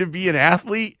kind of be an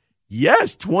athlete?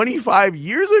 Yes, 25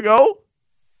 years ago.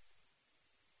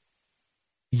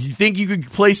 You think you could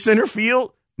play center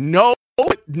field? No.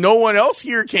 no one else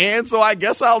here can, so I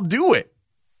guess I'll do it.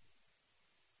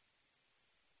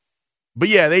 But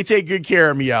yeah, they take good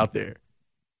care of me out there.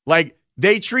 Like,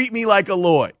 they treat me like a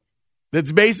Lloyd.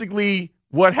 That's basically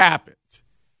what happens.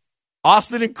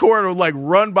 Austin and Court will like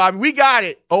run by me. We got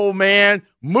it, old man.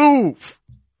 Move.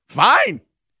 Fine.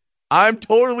 I'm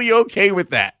totally okay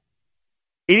with that.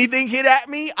 Anything hit at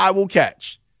me, I will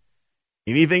catch.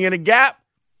 Anything in a gap,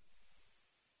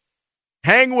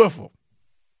 hang with them.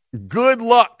 Good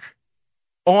luck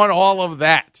on all of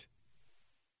that.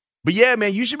 But yeah,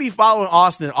 man, you should be following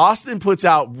Austin. Austin puts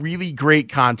out really great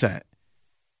content.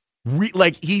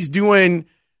 Like, he's doing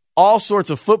all sorts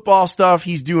of football stuff.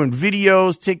 He's doing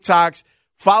videos, TikToks.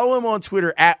 Follow him on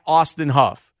Twitter at Austin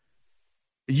Huff.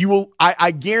 You will,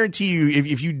 I guarantee you,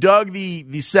 if you dug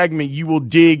the segment, you will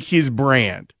dig his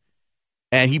brand.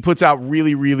 And he puts out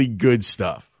really, really good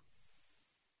stuff.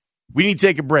 We need to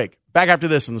take a break. Back after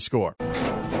this on The Score.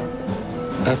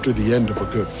 After the end of a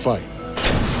good fight,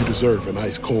 you deserve an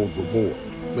ice-cold reward.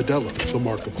 Modelo is the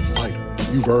mark of a fighter.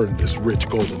 You've earned this rich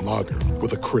golden lager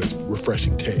with a crisp,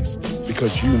 refreshing taste.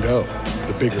 Because you know,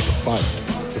 the bigger the fight,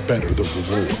 the better the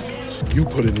reward. You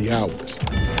put in the hours,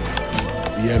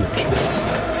 the energy,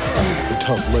 the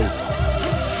tough labor.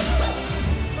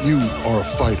 You are a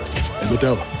fighter, and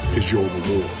Modelo is your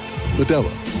reward.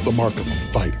 Modelo, the mark of a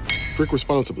fighter. Drink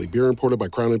responsibly. Beer imported by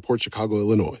Crown Imports, Chicago,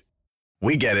 Illinois.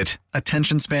 We get it.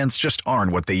 Attention spans just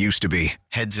aren't what they used to be.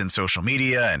 Heads in social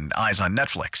media and eyes on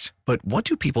Netflix. But what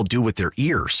do people do with their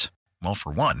ears? Well,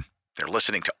 for one, they're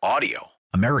listening to audio.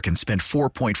 Americans spend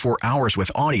 4.4 hours with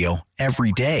audio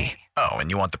every day. Oh, and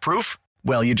you want the proof?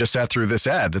 Well, you just sat through this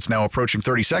ad that's now approaching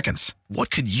 30 seconds. What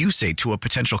could you say to a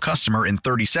potential customer in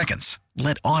 30 seconds?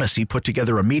 Let Odyssey put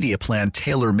together a media plan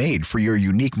tailor-made for your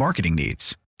unique marketing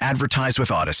needs. Advertise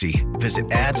with Odyssey.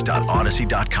 Visit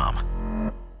ads.odyssey.com.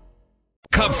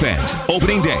 Cub fans,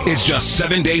 opening day is just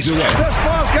 7 days away. This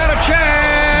ball's got a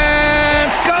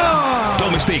chance. Gone!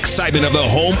 Don't miss the excitement of the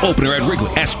home opener at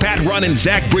Wrigley as Pat, Ron, and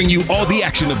Zach bring you all the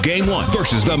action of Game 1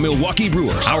 versus the Milwaukee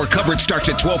Brewers. Our coverage starts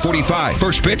at 12:45.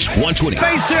 First pitch, 1:20.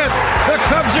 Face it, the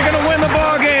Cubs are going to win the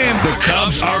ball game. The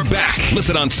Cubs are back.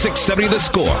 Listen on 670 The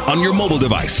Score on your mobile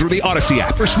device through the Odyssey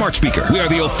app or smart speaker. We are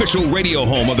the official radio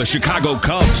home of the Chicago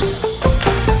Cubs.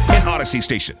 An Odyssey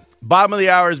station. Bottom of the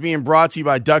hour is being brought to you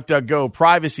by DuckDuckGo,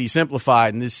 Privacy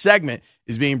Simplified, and this segment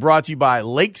is being brought to you by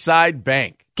Lakeside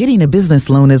Bank. Getting a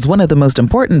business loan is one of the most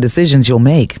important decisions you'll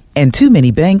make, and too many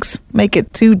banks make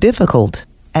it too difficult.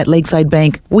 At Lakeside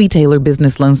Bank, we tailor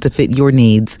business loans to fit your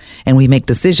needs, and we make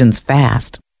decisions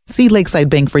fast. See Lakeside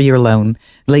Bank for your loan.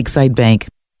 Lakeside Bank.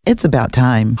 It's about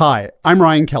time. Hi, I'm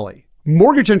Ryan Kelly.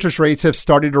 Mortgage interest rates have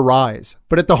started to rise,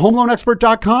 but at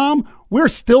thehomeloanexpert.com, we're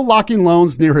still locking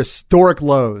loans near historic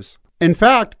lows. In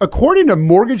fact, according to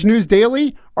Mortgage News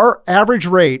Daily, our average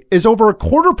rate is over a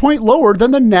quarter point lower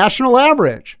than the national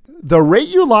average. The rate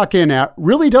you lock in at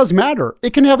really does matter.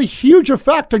 It can have a huge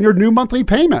effect on your new monthly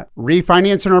payment.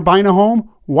 Refinancing or buying a home?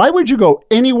 Why would you go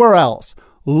anywhere else?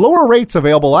 Lower rates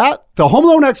available at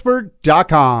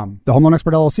thehomeloanexpert.com. The Home Loan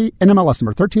Expert LLC, NMLS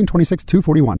number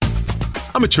 1326241.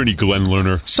 I'm attorney Glenn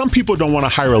Lerner. Some people don't want to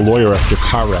hire a lawyer after a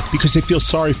car wreck because they feel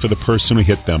sorry for the person who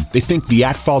hit them. They think the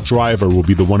at-fault driver will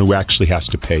be the one who actually has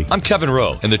to pay. I'm Kevin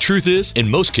Rowe, and the truth is,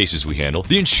 in most cases we handle,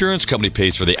 the insurance company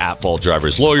pays for the at-fault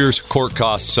driver's lawyers, court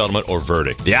costs, settlement, or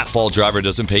verdict. The at-fault driver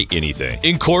doesn't pay anything.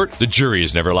 In court, the jury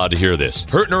is never allowed to hear this.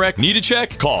 Hurt in a wreck? Need a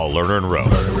check? Call Lerner and Rowe.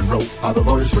 Lerner and Rowe are the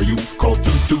lawyers for you. Call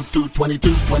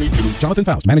 222-2222. Jonathan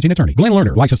Faust, managing attorney. Glenn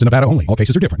Lerner, licensed in Nevada only. All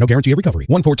cases are different. No guarantee of recovery.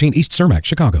 114 East Cermak,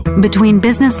 Chicago. Between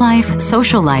business life,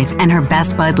 social life, and her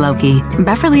best bud Loki,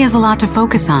 Beverly has a lot to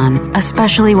focus on,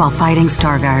 especially while fighting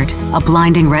Stargardt, a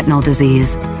blinding retinal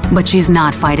disease. But she's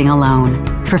not fighting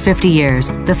alone. For 50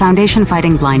 years, the Foundation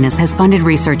Fighting Blindness has funded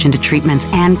research into treatments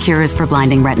and cures for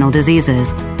blinding retinal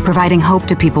diseases, providing hope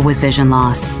to people with vision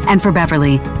loss. And for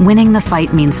Beverly, winning the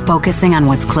fight means focusing on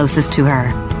what's closest to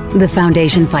her. The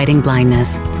Foundation Fighting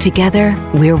Blindness. Together,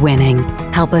 we're winning.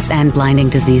 Help us end blinding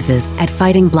diseases at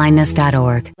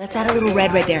fightingblindness.org. Let's add a little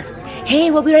red right there.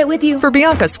 Hey, we'll be right with you. For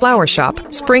Bianca's flower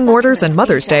shop, spring orders and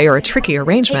Mother's Day are a tricky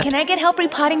arrangement. Hey, can I get help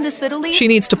repotting this fiddle leaf? She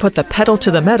needs to put the pedal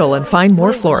to the metal and find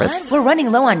more florists. What? We're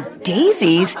running low on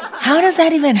daisies. How does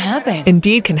that even happen?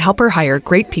 Indeed can help her hire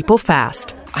great people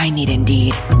fast. I need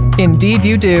Indeed. Indeed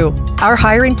you do. Our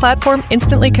hiring platform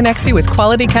instantly connects you with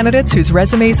quality candidates whose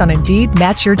resumes on Indeed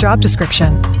match your job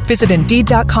description. Visit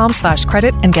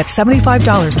Indeed.com/credit and get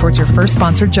 $75 towards your first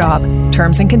sponsored job.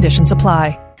 Terms and conditions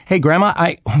apply. Hey, Grandma,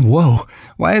 Whoa.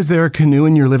 Why is there a canoe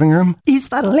in your living room? It's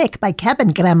for lake by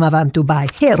cabin Grandma want to buy.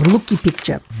 Here, looky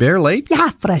picture. Bear Lake? Yeah,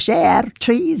 fresh air,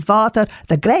 trees, water,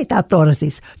 the great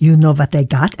outdoors. You know what they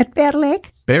got at Bear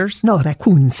Lake? Bears? No,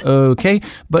 raccoons. Okay,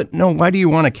 but no, why do you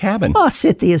want a cabin? Oh,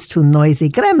 city is too noisy.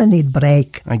 Grandma need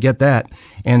break. I get that.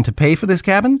 And to pay for this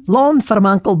cabin? Loan from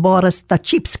Uncle Boris, the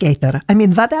cheapskater. I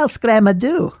mean, what else Grandma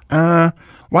do?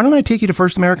 Why don't I take you to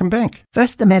First American Bank?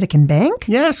 First American Bank?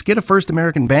 Yes, get a First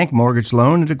American Bank mortgage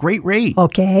loan at a great rate.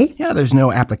 Okay. Yeah, there's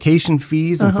no application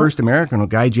fees, and First American will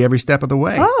guide you every step of the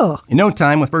way. Oh. In no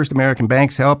time, with First American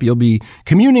Bank's help, you'll be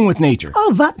communing with nature.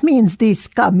 Oh, what means this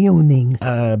communing?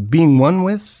 Being one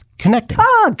with, connecting.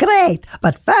 Oh, great.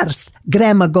 But first,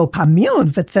 Grandma go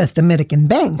commune with First American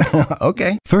Bank.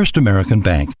 Okay. First American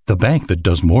Bank, the bank that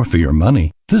does more for your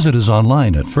money. Visit us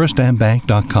online at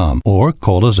firstambank.com or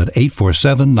call us at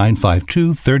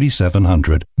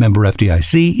 847-952-3700. Member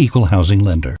FDIC, Equal Housing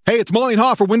Lender. Hey, it's Molly and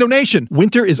Haw for Window Nation.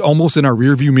 Winter is almost in our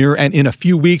rearview mirror, and in a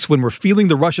few weeks, when we're feeling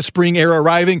the rush of spring air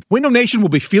arriving, Window Nation will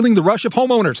be feeling the rush of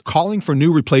homeowners calling for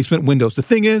new replacement windows. The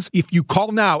thing is, if you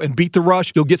call now and beat the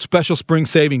rush, you'll get special spring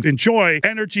savings. Enjoy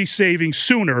energy savings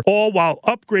sooner, all while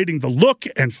upgrading the look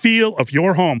and feel of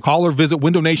your home. Call or visit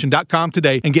windownation.com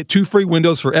today and get 2 free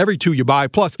windows for every 2 you buy.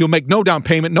 Plus, you'll make no down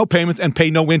payment, no payments, and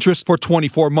pay no interest for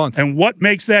 24 months. And what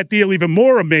makes that deal even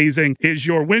more amazing is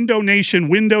your Window Nation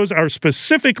windows are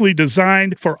specifically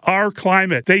designed for our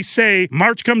climate. They say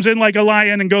March comes in like a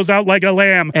lion and goes out like a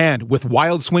lamb. And with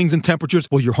wild swings in temperatures,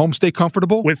 will your home stay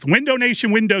comfortable? With Window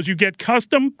Nation windows, you get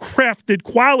custom crafted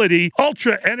quality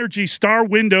Ultra Energy Star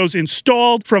windows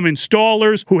installed from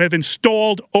installers who have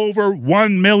installed over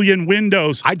 1 million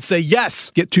windows. I'd say yes.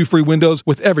 Get 2 free windows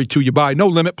with every 2 you buy. No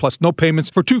limit, plus no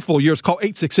payments for 2 full years. Call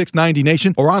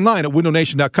 866-90NATION or online at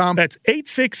windownation.com. That's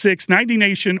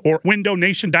 866-90NATION or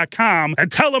windownation.com. And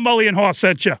tell them Mully and Haw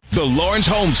sent you. The Lawrence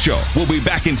Holmes Show will be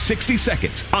back in 60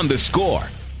 seconds on The Score.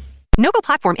 Novo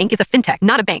Platform Inc. is a fintech,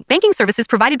 not a bank. Banking services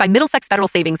provided by Middlesex Federal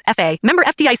Savings, FA. Member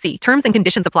FDIC. Terms and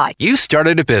conditions apply. You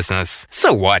started a business.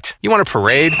 So what? You want a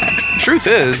parade? Truth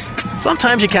is,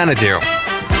 sometimes you kind of do.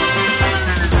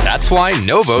 That's why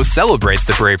Novo celebrates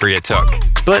the bravery it took.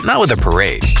 But not with a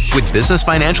parade. With business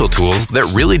financial tools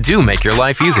that really do make your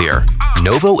life easier.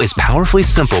 Novo is powerfully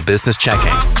simple business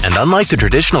checking. And unlike the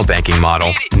traditional banking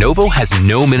model, Novo has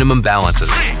no minimum balances,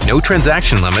 no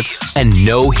transaction limits, and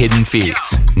no hidden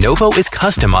fees. Novo is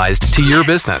customized to your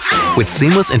business with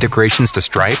seamless integrations to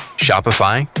Stripe,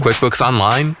 Shopify, QuickBooks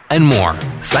Online, and more.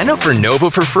 Sign up for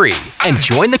Novo for free and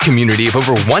join the community of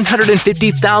over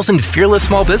 150,000 fearless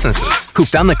small businesses who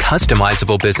found the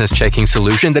customizable business checking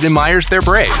solution that admires their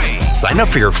brave. Sign up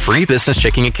for your free business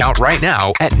checking account right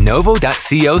now at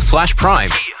novo.co/prime.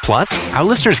 Plus, our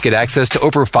listeners get access to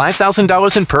over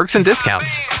 $5,000 in perks and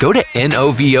discounts. Go to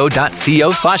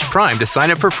novo.co/prime to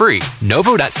sign up for free.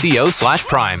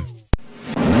 novo.co/prime.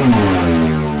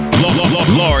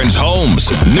 Lawrence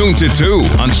Holmes, noon to 2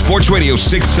 on Sports Radio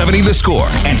 670 The Score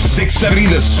and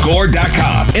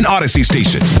 670thescore.com, an Odyssey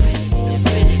station.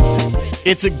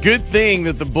 It's a good thing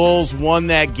that the Bulls won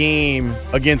that game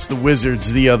against the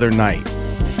Wizards the other night,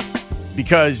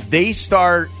 because they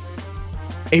start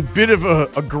a bit of a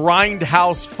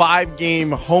grindhouse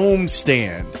 5-game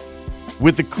homestand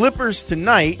with the Clippers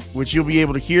tonight, which you'll be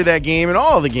able to hear that game and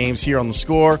all of the games here on The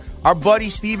Score. Our buddy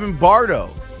Stephen Bardo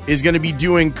is going to be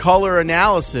doing color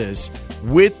analysis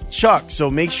with Chuck,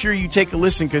 so make sure you take a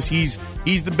listen, because he's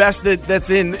the best that's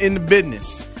in the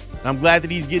business. And I'm glad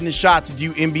that he's getting a shot to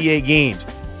do NBA games.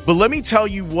 But let me tell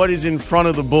you what is in front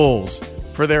of the Bulls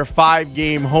for their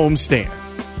 5-game homestand.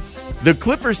 The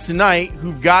Clippers tonight,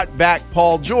 who've got back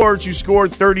Paul George, who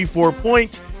scored 34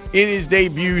 points in his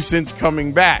debut since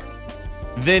coming back.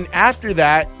 Then after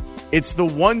that, it's the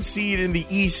 1 seed in the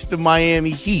East, the Miami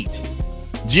Heat.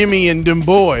 Jimmy and them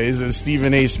boys, as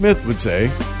Stephen A. Smith would say.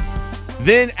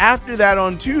 Then after that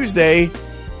on Tuesday,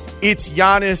 it's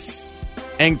Giannis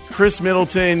and Chris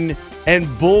Middleton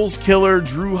and Bulls killer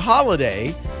Drew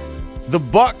Holiday. The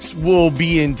Bucks will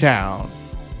be in town.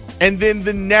 And then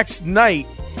the next night,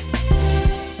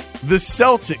 the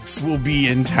Celtics will be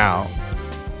in town.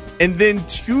 And then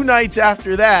 2 nights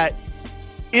after that,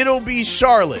 it'll be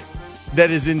Charlotte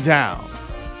that is in town.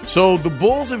 So the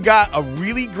Bulls have got a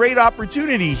really great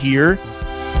opportunity here,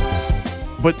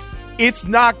 but it's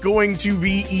not going to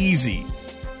be easy.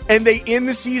 And they end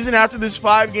the season after this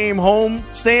 5-game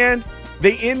homestand.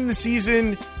 They end the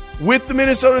season with the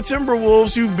Minnesota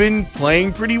Timberwolves, who've been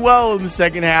playing pretty well in the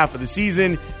second half of the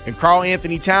season. And Karl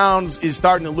Anthony Towns is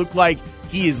starting to look like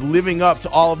he is living up to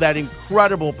all of that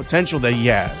incredible potential that he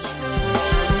has.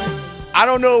 I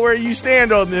don't know where you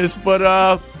stand on this, but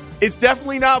It's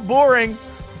definitely not boring.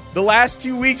 The last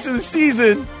 2 weeks of the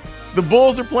season, the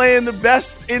Bulls are playing the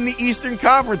best in the Eastern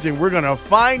Conference, and we're going to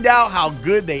find out how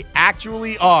good they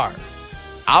actually are.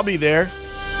 I'll be there.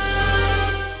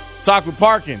 Talk with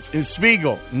Parkins and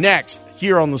Spiegel next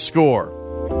here on The Score.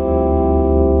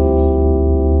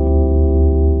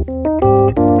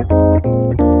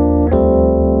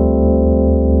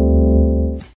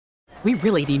 We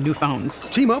really need new phones.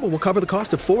 T-Mobile will cover the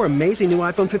cost of 4 amazing new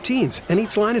iPhone 15s, and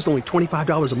each line is only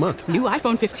 $25 a month. New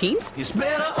iPhone 15s? It's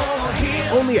better over here.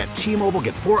 Only at T-Mobile,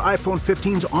 get 4 iPhone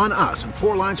 15s on us and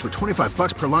 4 lines for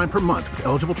 $25 per line per month with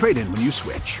eligible trade-in when you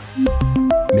switch.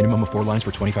 Minimum of 4 lines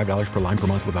for $25 per line per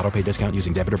month with autopay discount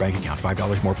using debit or bank account.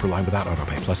 $5 more per line without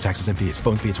autopay, plus taxes and fees.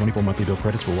 Phone fee at 24 monthly bill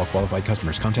credits for well-qualified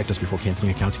customers. Contact us before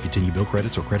canceling account to continue bill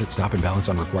credits or credit stop and balance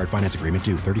on required finance agreement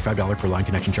due. $35 per line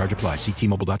connection charge applies. See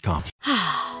T-Mobile.com.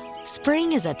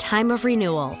 Spring is a time of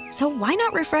renewal, so why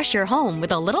not refresh your home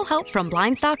with a little help from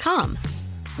Blinds.com?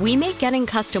 We make getting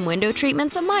custom window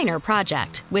treatments a minor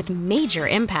project with major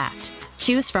impact.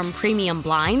 Choose from premium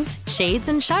blinds, shades,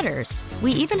 and shutters.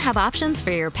 We even have options for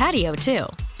your patio, too.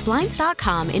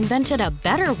 Blinds.com invented a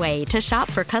better way to shop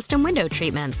for custom window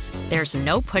treatments. There's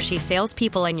no pushy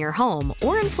salespeople in your home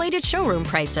or inflated showroom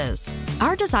prices.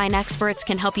 Our design experts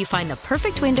can help you find the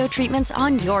perfect window treatments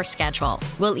on your schedule.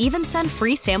 We'll even send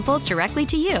free samples directly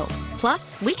to you.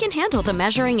 Plus, we can handle the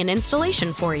measuring and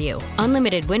installation for you.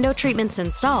 Unlimited window treatments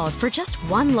installed for just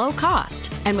one low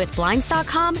cost. And with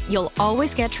Blinds.com, you'll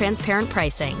always get transparent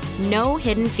pricing. No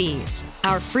hidden fees.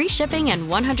 Our free shipping and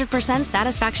 100%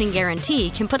 satisfaction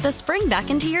guarantee can put the spring back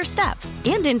into your step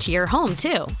and into your home,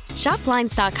 too. Shop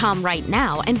Blinds.com right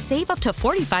now and save up to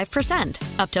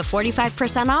 45%. Up to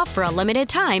 45% off for a limited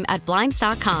time at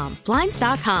Blinds.com.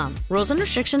 Blinds.com. Rules and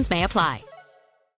restrictions may apply.